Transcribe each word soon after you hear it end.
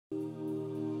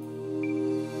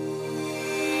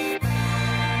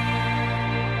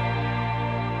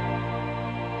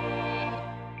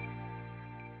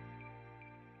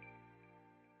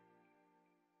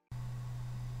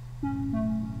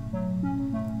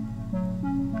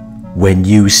When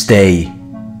you stay,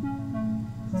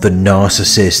 the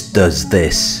narcissist does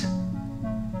this.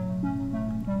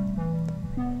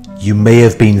 You may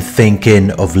have been thinking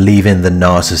of leaving the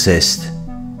narcissist,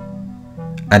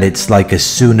 and it's like as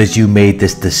soon as you made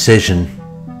this decision,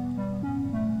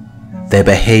 their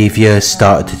behavior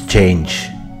started to change.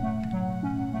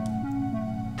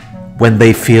 When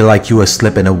they feel like you are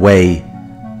slipping away,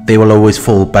 they will always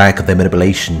fall back on their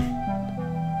manipulation.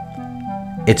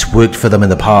 It's worked for them in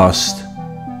the past,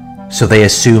 so they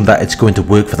assume that it's going to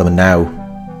work for them now.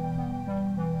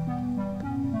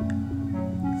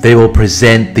 They will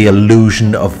present the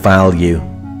illusion of value,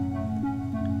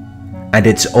 and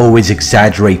it's always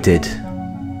exaggerated.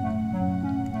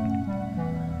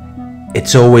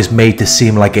 It's always made to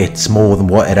seem like it's more than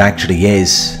what it actually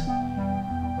is.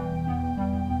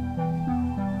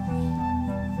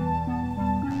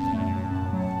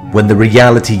 When the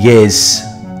reality is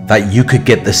that you could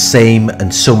get the same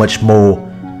and so much more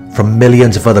from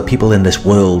millions of other people in this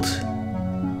world.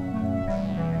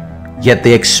 Yet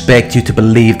they expect you to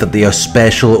believe that they are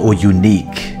special or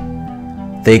unique.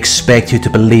 They expect you to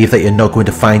believe that you're not going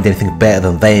to find anything better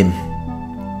than them.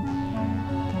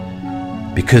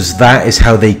 Because that is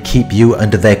how they keep you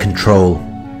under their control.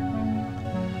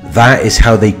 That is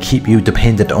how they keep you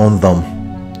dependent on them.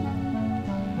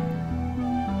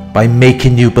 By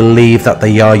making you believe that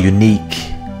they are unique.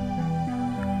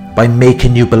 By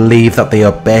making you believe that they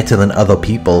are better than other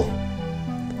people.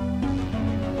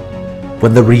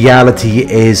 When the reality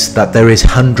is that there is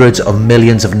hundreds of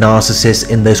millions of narcissists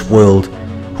in this world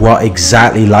who are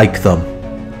exactly like them.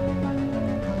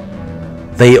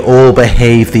 They all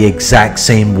behave the exact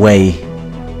same way,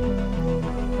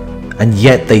 and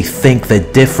yet they think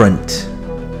they're different.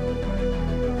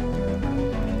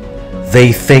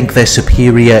 They think they're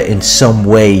superior in some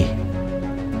way,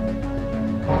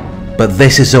 but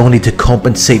this is only to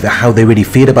compensate for how they really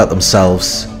feel about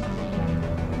themselves.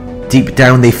 Deep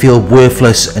down they feel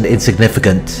worthless and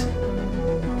insignificant.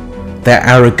 Their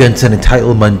arrogance and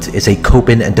entitlement is a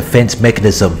coping and defense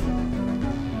mechanism.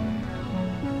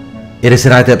 It is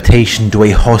an adaptation to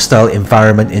a hostile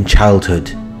environment in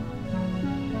childhood.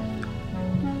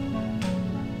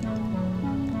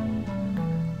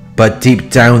 But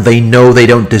deep down they know they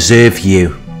don't deserve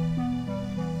you.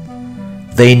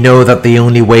 They know that the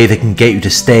only way they can get you to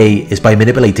stay is by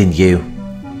manipulating you.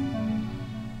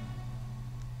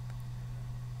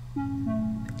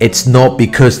 It's not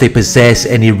because they possess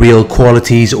any real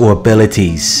qualities or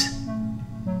abilities.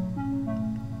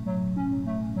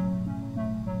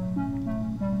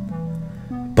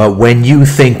 But when you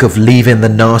think of leaving the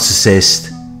narcissist,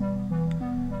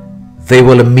 they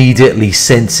will immediately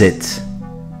sense it.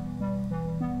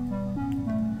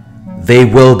 They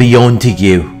will be on to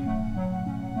you.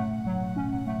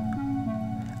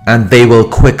 And they will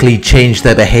quickly change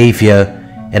their behavior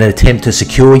in an attempt to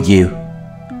secure you.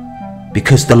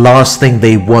 Because the last thing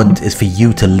they want is for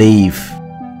you to leave.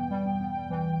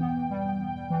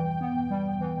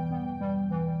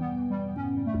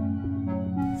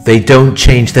 They don't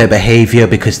change their behavior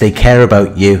because they care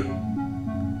about you.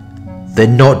 They're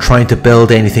not trying to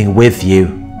build anything with you.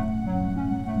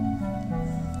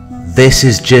 This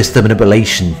is just the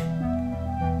manipulation.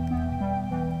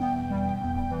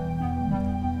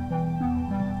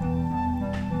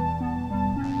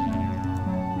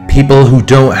 People who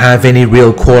don't have any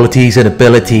real qualities and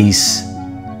abilities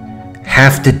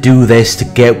have to do this to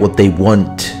get what they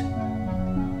want.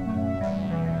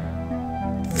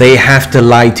 They have to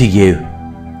lie to you.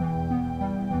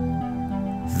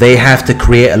 They have to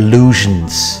create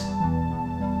illusions.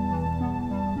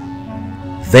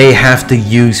 They have to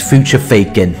use future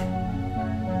faking.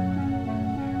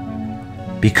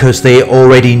 Because they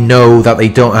already know that they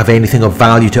don't have anything of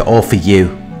value to offer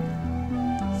you.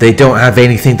 They don't have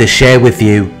anything to share with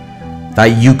you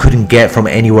that you couldn't get from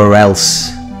anywhere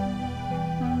else.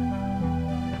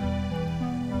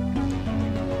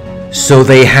 So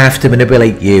they have to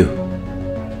manipulate you.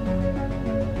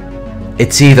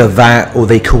 It's either that or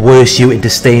they coerce you into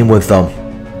staying with them.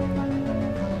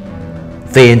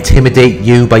 They intimidate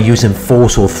you by using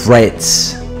force or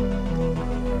threats.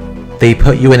 They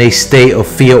put you in a state of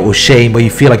fear or shame where you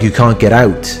feel like you can't get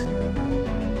out.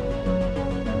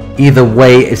 Either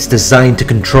way, it's designed to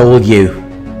control you.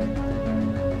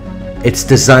 It's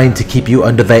designed to keep you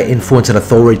under their influence and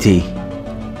authority.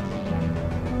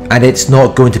 And it's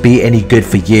not going to be any good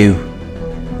for you.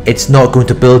 It's not going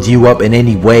to build you up in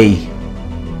any way.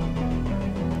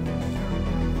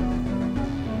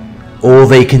 All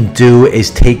they can do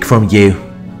is take from you.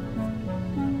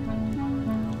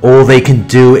 All they can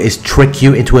do is trick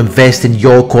you into investing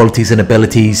your qualities and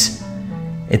abilities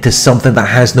into something that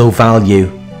has no value,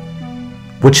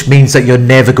 which means that you're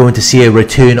never going to see a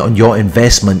return on your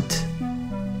investment.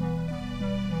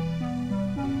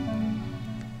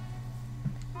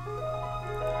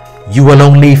 You will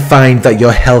only find that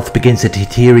your health begins to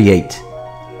deteriorate.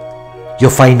 Your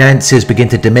finances begin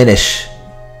to diminish.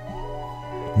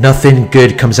 Nothing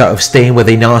good comes out of staying with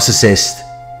a narcissist.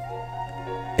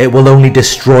 It will only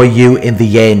destroy you in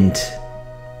the end.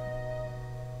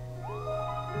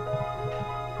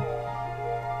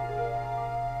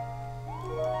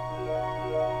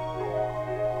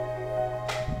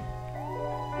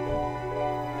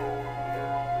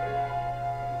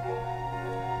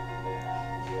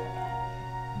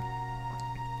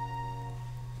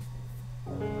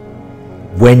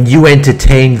 When you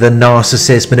entertain the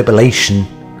narcissist manipulation,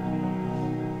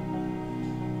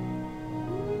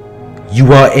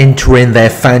 you are entering their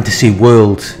fantasy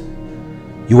world.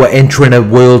 You are entering a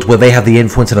world where they have the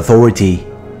influence and authority.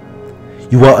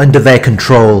 You are under their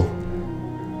control.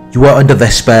 You are under their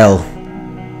spell.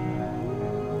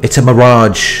 It's a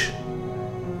mirage.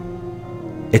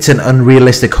 It's an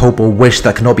unrealistic hope or wish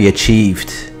that cannot be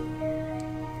achieved.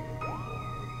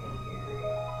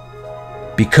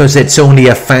 Because it's only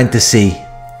a fantasy.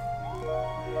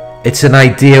 It's an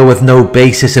idea with no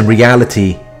basis in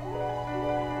reality.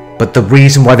 But the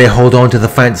reason why they hold on to the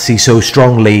fantasy so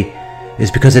strongly is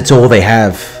because it's all they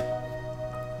have.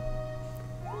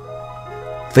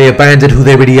 They abandoned who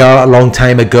they really are a long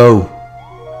time ago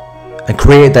and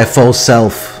created their false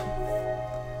self.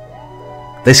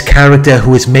 This character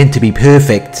who is meant to be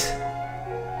perfect.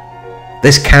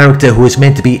 This character who is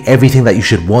meant to be everything that you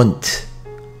should want.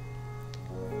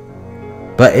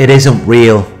 But it isn't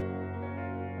real.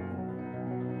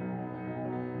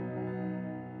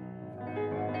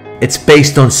 It's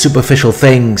based on superficial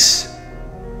things,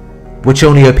 which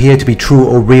only appear to be true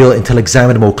or real until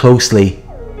examined more closely.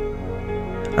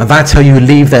 And that's how you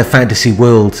leave their fantasy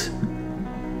world,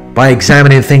 by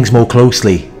examining things more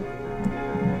closely,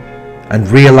 and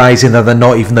realizing that they're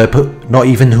not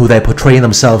even who they're portraying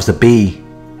themselves to be.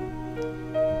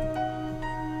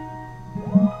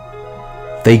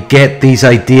 They get these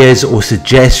ideas or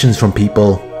suggestions from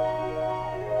people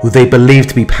who they believe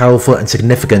to be powerful and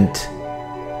significant,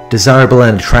 desirable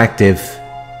and attractive,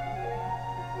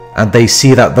 and they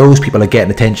see that those people are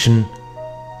getting attention.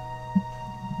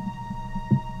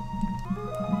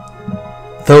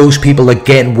 Those people are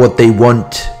getting what they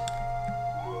want,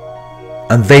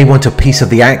 and they want a piece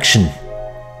of the action.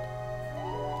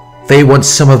 They want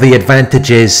some of the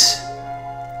advantages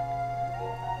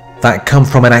that come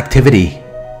from an activity,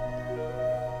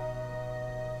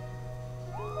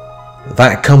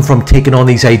 that come from taking on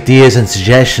these ideas and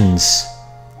suggestions.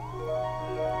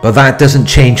 But that doesn't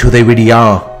change who they really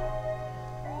are.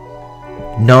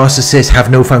 Narcissists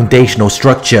have no foundation or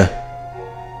structure.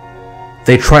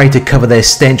 They try to cover their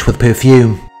stench with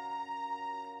perfume.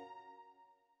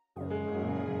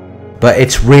 But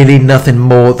it's really nothing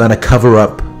more than a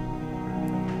cover-up.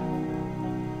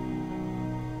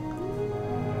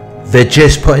 They're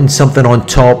just putting something on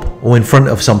top or in front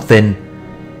of something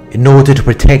in order to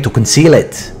protect or conceal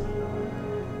it.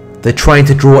 They're trying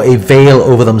to draw a veil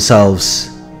over themselves.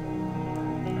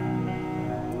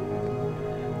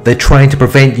 They're trying to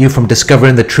prevent you from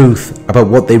discovering the truth about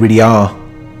what they really are.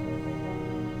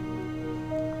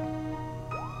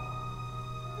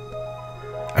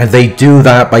 And they do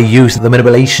that by using the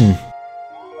manipulation,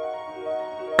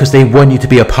 because they want you to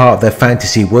be a part of their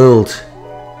fantasy world,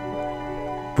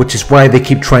 which is why they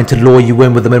keep trying to lure you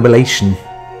in with the manipulation.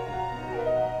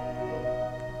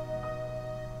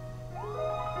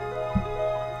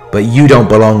 But you don't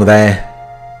belong there,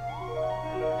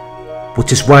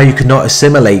 which is why you cannot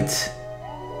assimilate,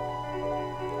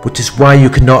 which is why you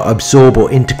cannot absorb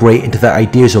or integrate into their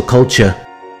ideas or culture.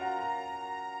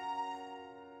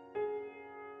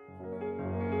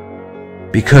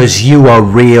 Because you are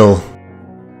real.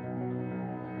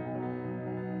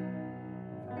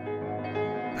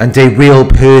 And a real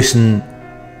person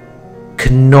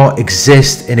cannot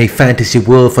exist in a fantasy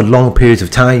world for long periods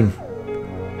of time.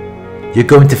 You're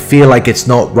going to feel like it's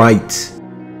not right.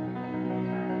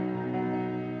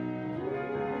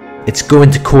 It's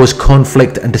going to cause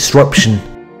conflict and disruption.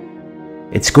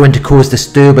 It's going to cause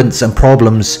disturbance and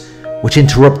problems which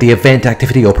interrupt the event,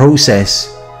 activity or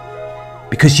process.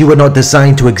 Because you were not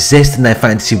designed to exist in their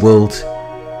fantasy world.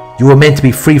 You were meant to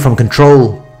be free from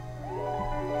control,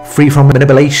 free from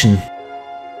manipulation.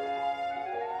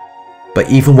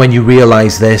 But even when you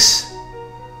realize this,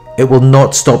 it will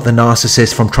not stop the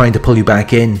narcissist from trying to pull you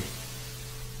back in.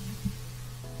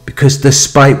 Because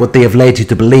despite what they have led you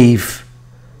to believe,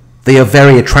 they are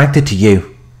very attracted to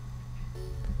you.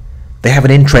 They have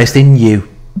an interest in you.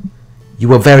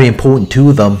 You are very important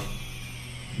to them.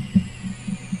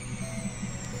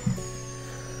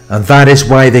 And that is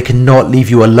why they cannot leave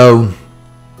you alone.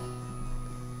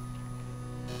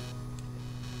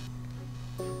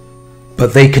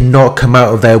 But they cannot come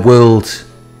out of their world,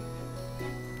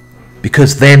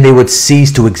 because then they would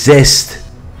cease to exist.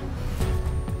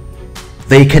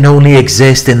 They can only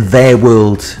exist in their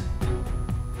world.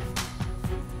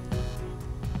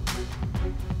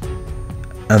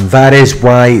 And that is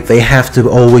why they have to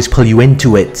always pull you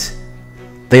into it.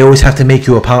 They always have to make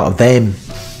you a part of them.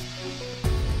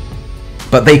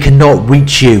 But they cannot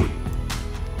reach you.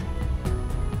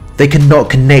 They cannot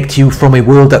connect you from a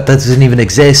world that doesn't even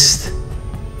exist.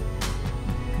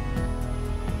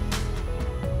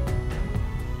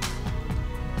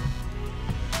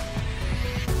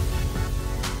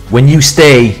 When you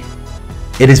stay,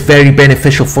 it is very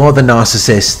beneficial for the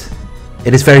narcissist.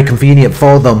 It is very convenient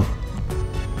for them.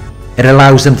 It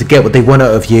allows them to get what they want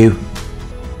out of you.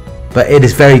 But it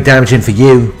is very damaging for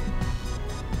you.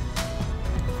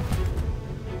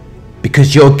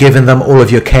 Because you're giving them all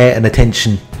of your care and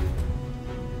attention.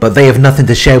 But they have nothing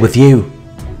to share with you.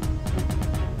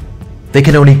 They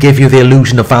can only give you the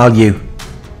illusion of value.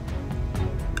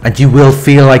 And you will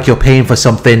feel like you're paying for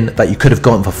something that you could have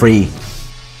gotten for free.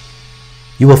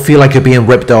 You will feel like you're being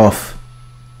ripped off.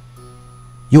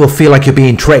 You will feel like you're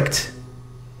being tricked.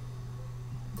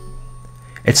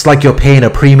 It's like you're paying a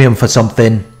premium for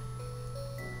something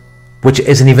which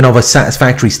isn't even of a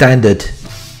satisfactory standard.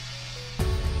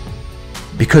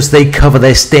 Because they cover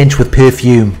their stench with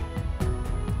perfume.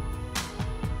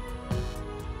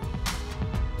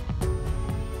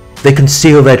 They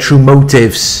conceal their true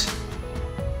motives.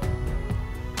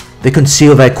 They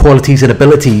conceal their qualities and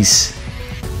abilities.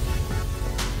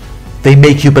 They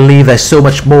make you believe they're so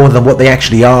much more than what they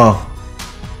actually are.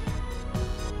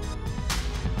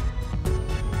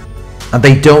 And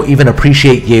they don't even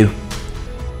appreciate you.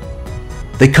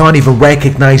 They can't even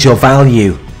recognize your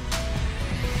value.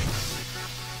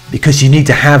 Because you need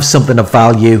to have something of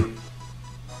value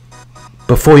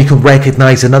before you can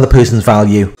recognize another person's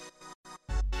value.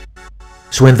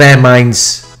 So in their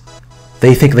minds,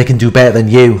 they think they can do better than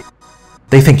you.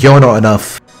 They think you're not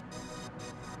enough.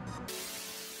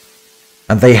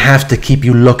 And they have to keep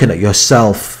you looking at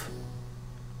yourself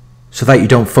so that you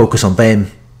don't focus on them.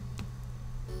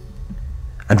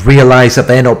 And realize that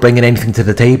they're not bringing anything to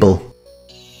the table.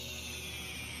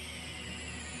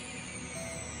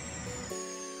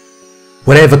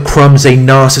 Whatever crumbs a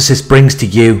narcissist brings to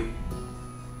you,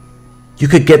 you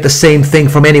could get the same thing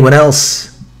from anyone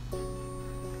else.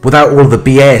 Without all the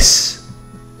BS.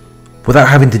 Without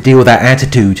having to deal with that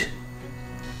attitude.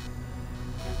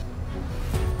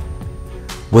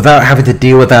 Without having to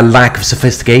deal with that lack of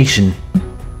sophistication.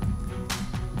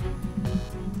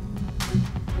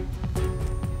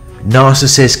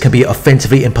 Narcissists can be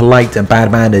offensively impolite and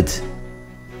bad-mannered.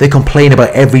 They complain about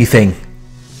everything.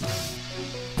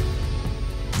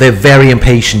 They're very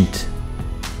impatient.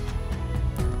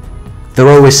 They're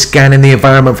always scanning the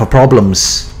environment for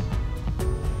problems.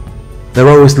 They're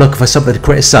always looking for something to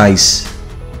criticize.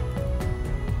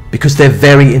 Because they're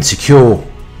very insecure.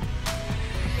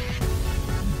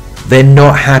 They're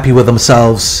not happy with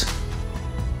themselves.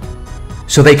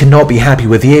 So they cannot be happy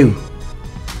with you.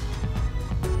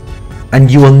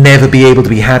 And you will never be able to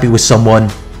be happy with someone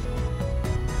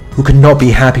who cannot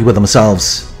be happy with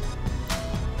themselves.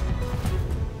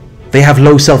 They have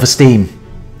low self-esteem.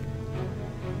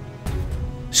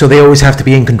 So they always have to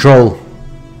be in control.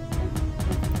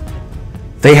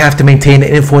 They have to maintain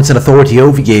influence and authority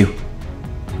over you.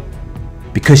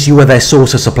 Because you are their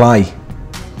source of supply.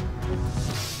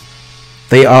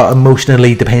 They are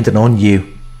emotionally dependent on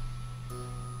you.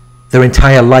 Their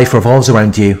entire life revolves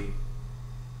around you.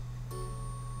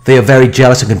 They are very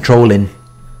jealous and controlling.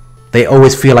 They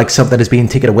always feel like something is being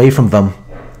taken away from them.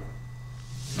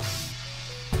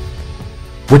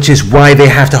 Which is why they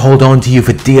have to hold on to you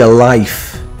for dear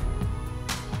life.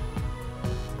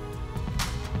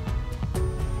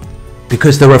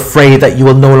 Because they're afraid that you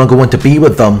will no longer want to be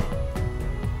with them.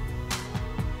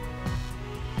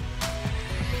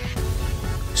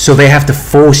 So they have to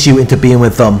force you into being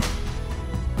with them.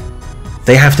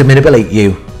 They have to manipulate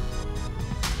you.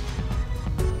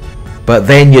 But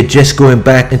then you're just going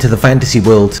back into the fantasy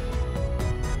world.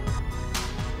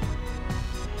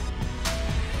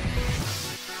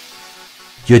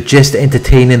 You're just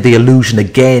entertaining the illusion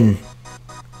again.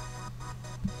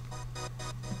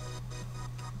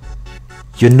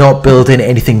 You're not building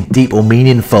anything deep or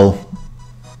meaningful.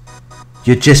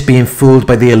 You're just being fooled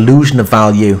by the illusion of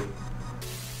value.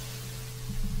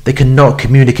 They cannot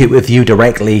communicate with you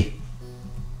directly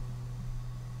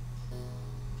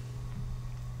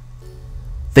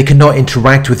They cannot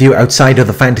interact with you outside of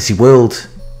the fantasy world.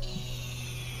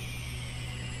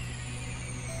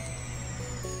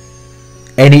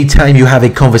 Anytime you have a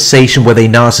conversation with a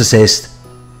narcissist,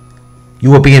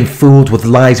 you are being fooled with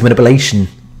lies and manipulation.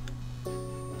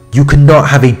 You cannot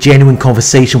have a genuine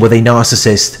conversation with a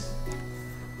narcissist.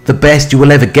 The best you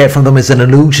will ever get from them is an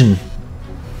illusion.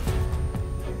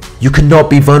 You cannot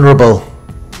be vulnerable.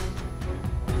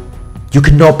 You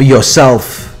cannot be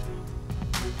yourself.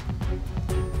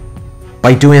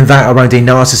 By doing that around a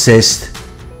narcissist,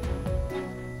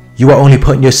 you are only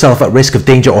putting yourself at risk of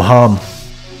danger or harm.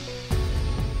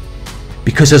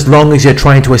 Because as long as you're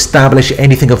trying to establish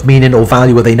anything of meaning or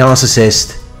value with a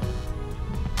narcissist,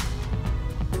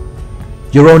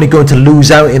 you're only going to lose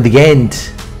out in the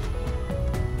end.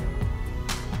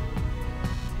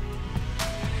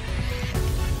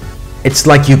 It's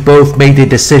like you both made a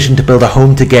decision to build a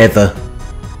home together,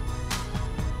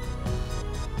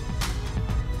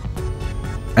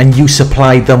 and you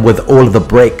supplied them with all of the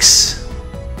bricks.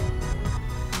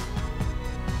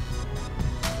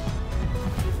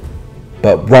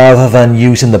 But rather than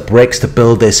using the bricks to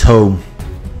build this home,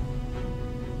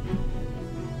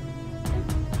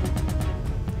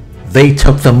 they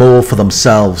took them all for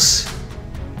themselves.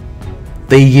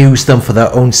 They used them for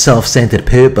their own self-centered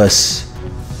purpose.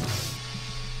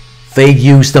 They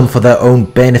used them for their own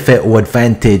benefit or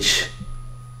advantage.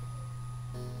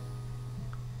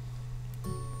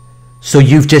 So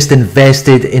you've just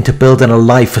invested into building a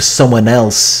life for someone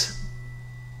else.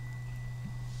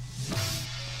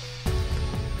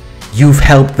 You've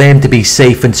helped them to be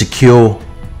safe and secure,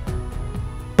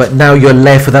 but now you're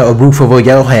left without a roof over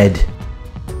your head.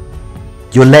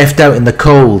 You're left out in the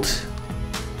cold.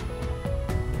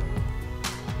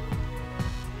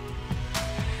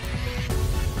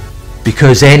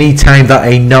 Because any time that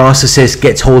a narcissist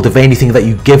gets hold of anything that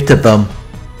you give to them,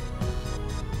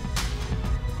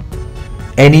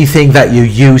 anything that you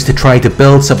use to try to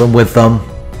build something with them,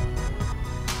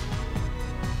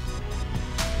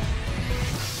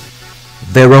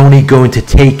 they're only going to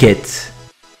take it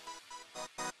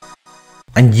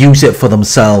and use it for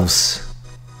themselves.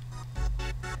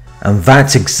 And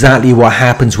that's exactly what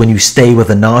happens when you stay with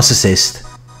a narcissist.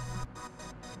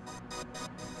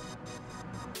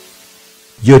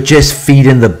 You're just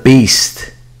feeding the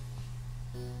beast.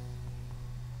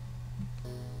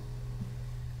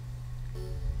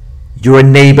 You're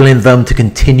enabling them to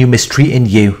continue mistreating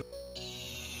you.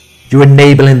 You're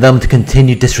enabling them to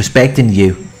continue disrespecting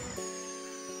you.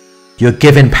 You're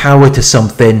giving power to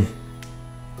something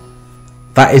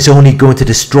that is only going to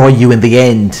destroy you in the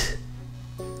end.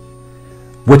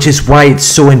 Which is why it's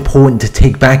so important to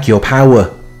take back your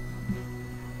power.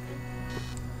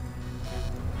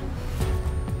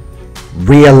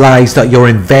 Realize that you're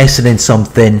invested in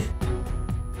something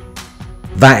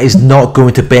that is not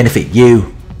going to benefit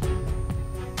you.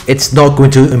 It's not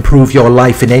going to improve your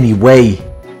life in any way.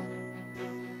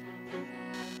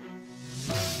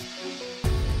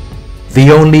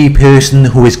 The only person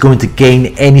who is going to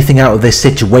gain anything out of this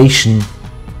situation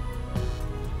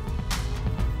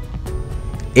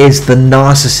is the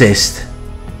narcissist.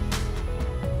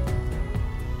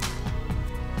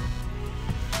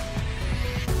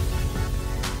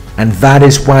 And that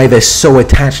is why they're so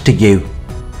attached to you.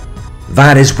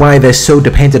 That is why they're so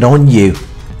dependent on you.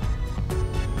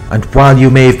 And while you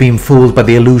may have been fooled by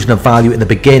the illusion of value in the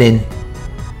beginning,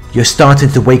 you're starting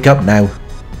to wake up now.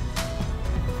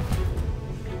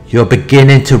 You're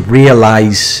beginning to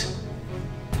realize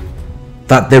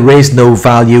that there is no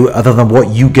value other than what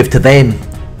you give to them.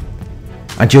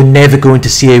 And you're never going to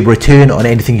see a return on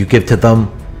anything you give to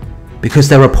them because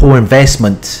they're a poor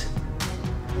investment.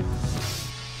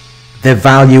 Their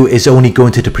value is only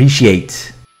going to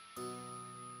depreciate.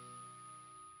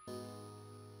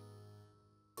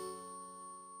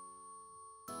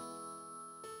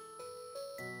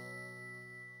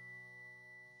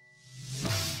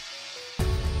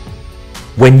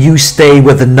 When you stay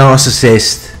with a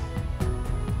narcissist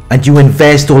and you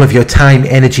invest all of your time,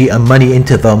 energy and money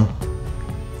into them,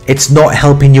 it's not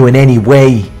helping you in any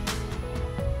way.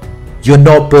 You're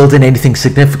not building anything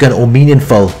significant or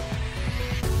meaningful.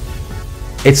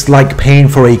 It's like paying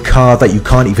for a car that you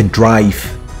can't even drive.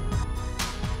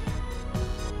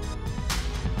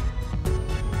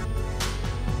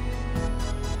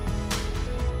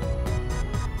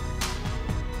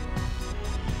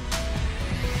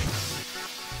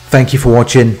 Thank you for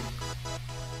watching.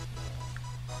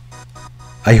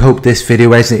 I hope this video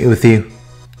resonated with you.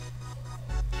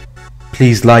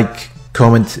 Please like,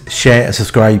 comment, share and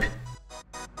subscribe.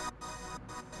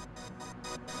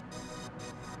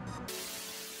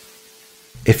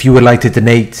 If you would like to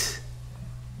donate,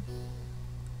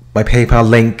 My PayPal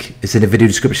link is in the video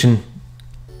description.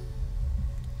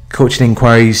 Coaching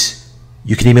inquiries,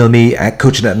 you can email me at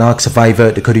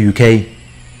coaching@narcsurvivor.co.uk.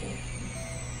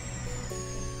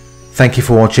 Thank you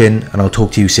for watching, and I'll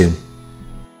talk to you soon.